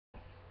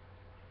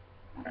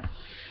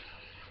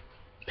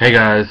Hey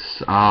guys,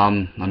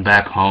 I'm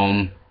back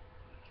home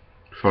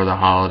for the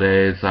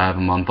holidays. I have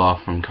a month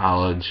off from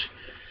college,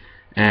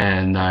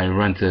 and I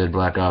rented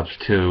Black Ops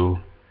 2,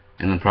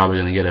 and I'm probably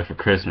gonna get it for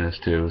Christmas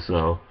too.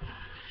 So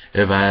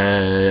if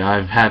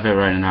I have it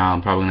right now,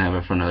 I'm probably gonna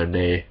have it for another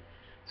day.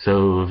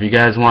 So if you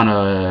guys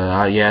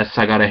wanna, yes,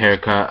 I got a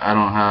haircut. I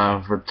don't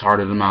have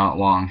retarded amount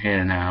long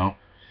hair now,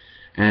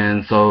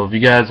 and so if you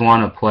guys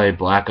wanna play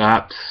Black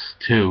Ops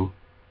 2,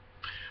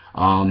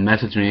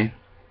 message me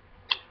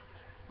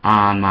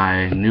on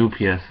my new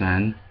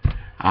PSN.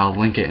 I'll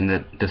link it in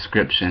the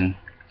description.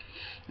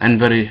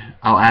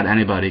 I'll add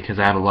anybody because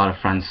I have a lot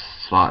of friends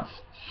slots.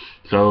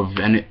 So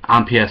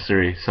on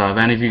PS3. So if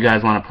any of you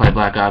guys want to play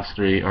Black Ops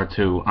 3 or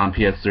 2 on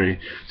PS3,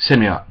 just hit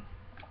me up.